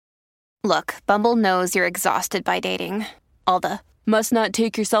Look, Bumble knows you're exhausted by dating. All the must not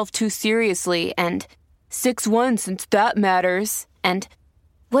take yourself too seriously and 6'1" since that matters. And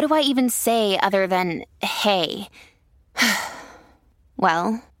what do I even say other than, hey?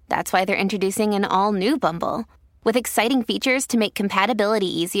 Well, that's why they're introducing an all-new Bumble with exciting features to make compatibility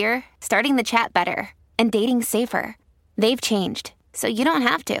easier, starting the chat better, and dating safer. They've changed, so you don't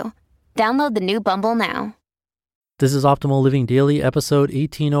have to. Download the new Bumble now. This is Optimal Living Daily, episode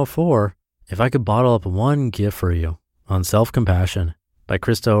 1804, If I Could Bottle Up One Gift for You, on Self-Compassion, by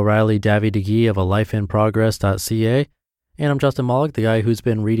Krista O'Reilly Davy-DeGee of alifeinprogress.ca. And I'm Justin Malik, the guy who's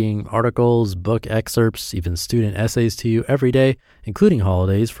been reading articles, book excerpts, even student essays to you every day, including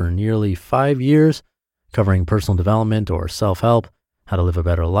holidays, for nearly 5 years, covering personal development or self-help, how to live a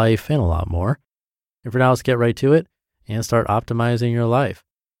better life, and a lot more. And for now, let's get right to it and start optimizing your life.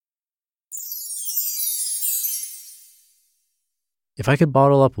 If I Could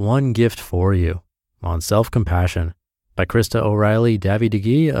Bottle Up One Gift for You, on Self-Compassion, by Krista O'Reilly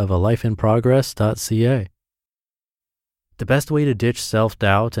Davy-DeGee of alifeinprogress.ca. The best way to ditch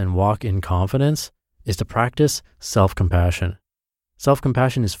self-doubt and walk in confidence is to practice self-compassion.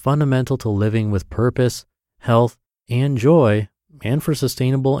 Self-compassion is fundamental to living with purpose, health, and joy, and for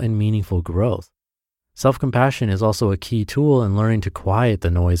sustainable and meaningful growth. Self-compassion is also a key tool in learning to quiet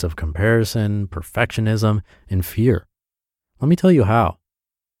the noise of comparison, perfectionism, and fear. Let me tell you how.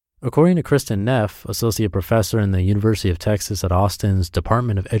 According to Kristen Neff, associate professor in the University of Texas at Austin's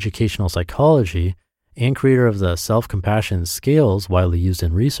Department of Educational Psychology and creator of the self-compassion scales widely used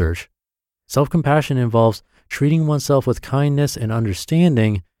in research, self-compassion involves treating oneself with kindness and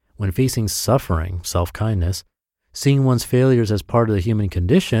understanding when facing suffering, self-kindness, seeing one's failures as part of the human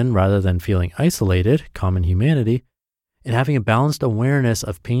condition rather than feeling isolated, common humanity, and having a balanced awareness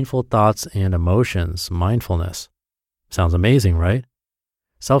of painful thoughts and emotions, mindfulness. Sounds amazing, right?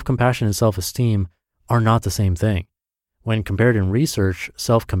 Self-compassion and self-esteem are not the same thing. When compared in research,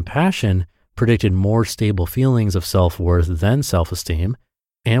 self-compassion predicted more stable feelings of self-worth than self-esteem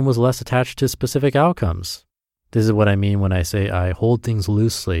and was less attached to specific outcomes. This is what I mean when I say I hold things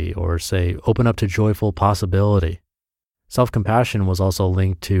loosely or say open up to joyful possibility. Self-compassion was also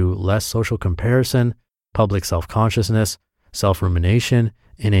linked to less social comparison, public self-consciousness, self-rumination,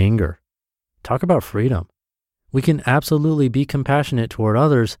 and anger. Talk about freedom. We can absolutely be compassionate toward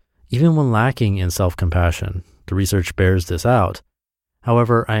others even when lacking in self-compassion. The research bears this out.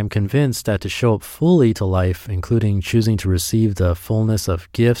 However, I am convinced that to show up fully to life, including choosing to receive the fullness of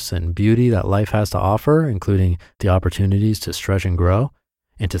gifts and beauty that life has to offer, including the opportunities to stretch and grow,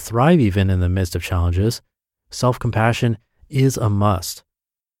 and to thrive even in the midst of challenges, self-compassion is a must.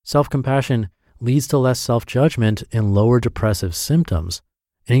 Self-compassion leads to less self-judgment and lower depressive symptoms.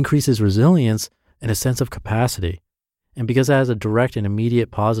 It increases resilience and a sense of capacity. And because it has a direct and immediate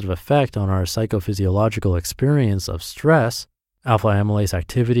positive effect on our psychophysiological experience of stress, alpha amylase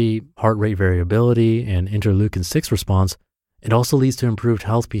activity, heart rate variability, and interleukin-6 response, it also leads to improved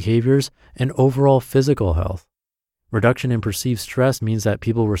health behaviors and overall physical health. Reduction in perceived stress means that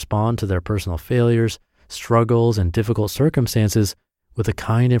people respond to their personal failures, struggles, and difficult circumstances with a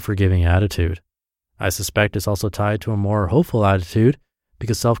kind and forgiving attitude. I suspect it's also tied to a more hopeful attitude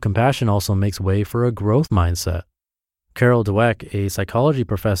because self-compassion also makes way for a growth mindset. Carol Dweck, a psychology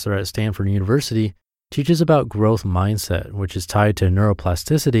professor at Stanford University, teaches about growth mindset, which is tied to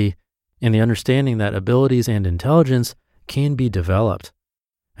neuroplasticity and the understanding that abilities and intelligence can be developed.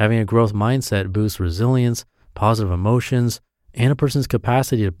 Having a growth mindset boosts resilience, positive emotions, and a person's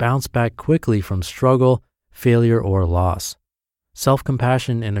capacity to bounce back quickly from struggle, failure, or loss.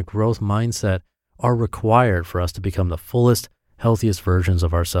 Self-compassion and a growth mindset are required for us to become the fullest, healthiest versions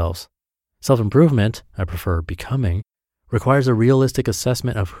of ourselves. Self-improvement, I prefer becoming, requires a realistic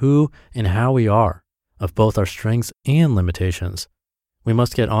assessment of who and how we are, of both our strengths and limitations. We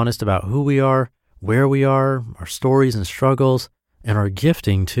must get honest about who we are, where we are, our stories and struggles, and our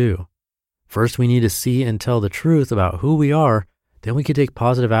gifting too. First, we need to see and tell the truth about who we are, then we can take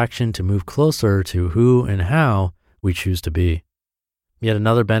positive action to move closer to who and how we choose to be. Yet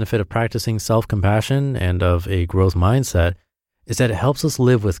another benefit of practicing self-compassion and of a growth mindset is that it helps us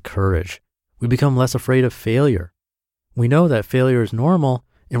live with courage. We become less afraid of failure. We know that failure is normal,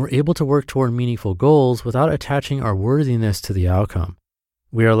 and we're able to work toward meaningful goals without attaching our worthiness to the outcome.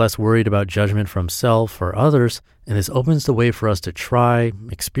 We are less worried about judgment from self or others, and this opens the way for us to try,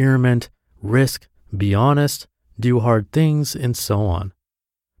 experiment, risk, be honest, do hard things, and so on.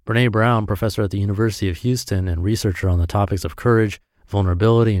 Brené Brown, professor at the University of Houston and researcher on the topics of courage,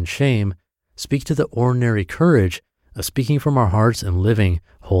 vulnerability, and shame, speak to the ordinary courage of speaking from our hearts and living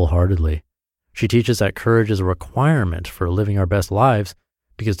wholeheartedly. She teaches that courage is a requirement for living our best lives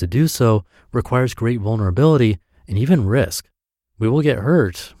because to do so requires great vulnerability and even risk. We will get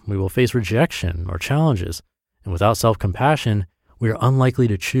hurt, we will face rejection or challenges, and without self-compassion, we are unlikely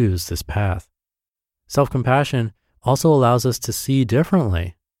to choose this path. Self-compassion also allows us to see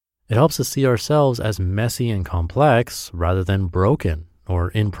differently. It helps us see ourselves as messy and complex rather than broken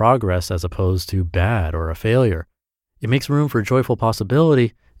or in progress as opposed to bad or a failure. It makes room for joyful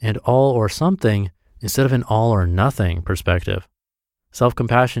possibility and all or something instead of an all or nothing perspective.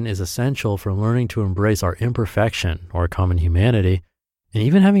 Self-compassion is essential for learning to embrace our imperfection or common humanity and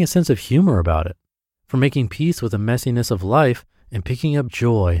even having a sense of humor about it, for making peace with the messiness of life and picking up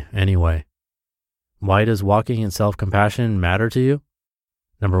joy anyway. Why does walking in self-compassion matter to you?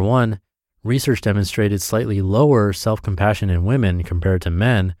 Number one, research demonstrated slightly lower self-compassion in women compared to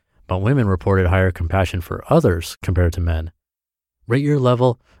men, but women reported higher compassion for others compared to men. Rate your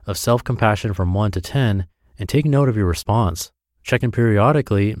level of self-compassion from 1 to 10 and take note of your response. Check in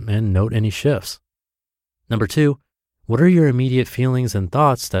periodically and note any shifts. Number two, what are your immediate feelings and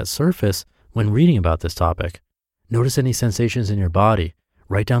thoughts that surface when reading about this topic? Notice any sensations in your body.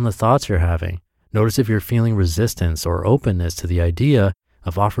 Write down the thoughts you're having. Notice if you're feeling resistance or openness to the idea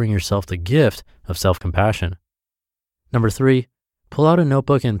of offering yourself the gift of self-compassion. Number three, pull out a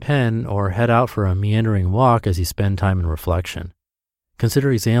notebook and pen or head out for a meandering walk as you spend time in reflection.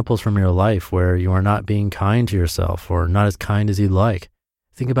 Consider examples from your life where you are not being kind to yourself or not as kind as you'd like.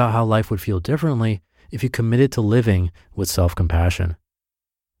 Think about how life would feel differently if you committed to living with self-compassion.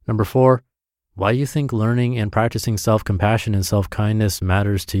 Number four, why do you think learning and practicing self-compassion and self-kindness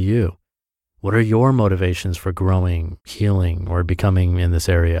matters to you? What are your motivations for growing, healing, or becoming in this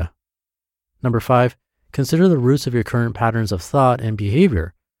area? Number five, consider the roots of your current patterns of thought and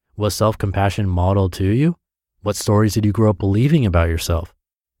behavior. Was self-compassion modeled to you? What stories did you grow up believing about yourself?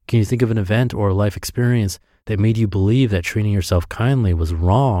 Can you think of an event or life experience that made you believe that treating yourself kindly was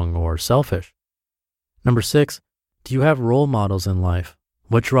wrong or selfish? Number six, do you have role models in life?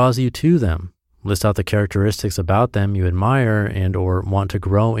 What draws you to them? List out the characteristics about them you admire and or want to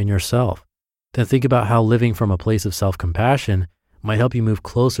grow in yourself. Then think about how living from a place of self-compassion might help you move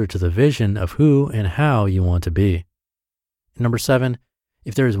closer to the vision of who and how you want to be. Number seven,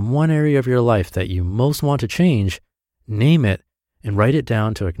 if there is one area of your life that you most want to change, name it and write it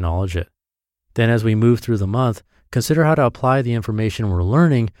down to acknowledge it. Then as we move through the month, consider how to apply the information we're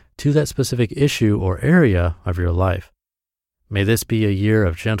learning to that specific issue or area of your life. May this be a year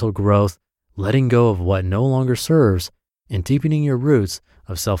of gentle growth, letting go of what no longer serves, and deepening your roots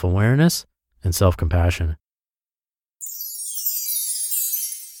of self-awareness and self-compassion.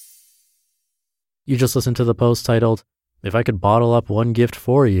 You just listened to the post titled, "If I Could Bottle Up One Gift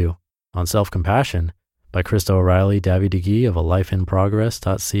for You" on self-compassion by Krista O'Reilly Davy-DeGee of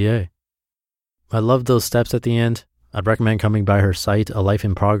alifeinprogress.ca. I love those steps at the end. I'd recommend coming by her site,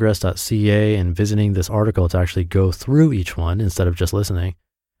 alifeinprogress.ca, and visiting this article to actually go through each one instead of just listening.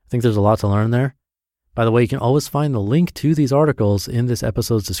 I think there's a lot to learn there. By the way, you can always find the link to these articles in this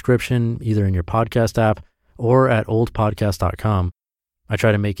episode's description, either in your podcast app or at oldpodcast.com. I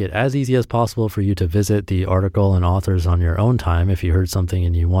try to make it as easy as possible for you to visit the article and authors on your own time if you heard something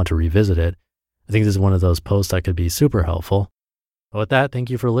and you want to revisit it. I think this is one of those posts that could be super helpful. But with that, thank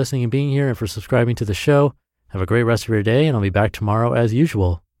you for listening and being here and for subscribing to the show. Have a great rest of your day, and I'll be back tomorrow as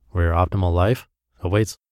usual, where your optimal life awaits.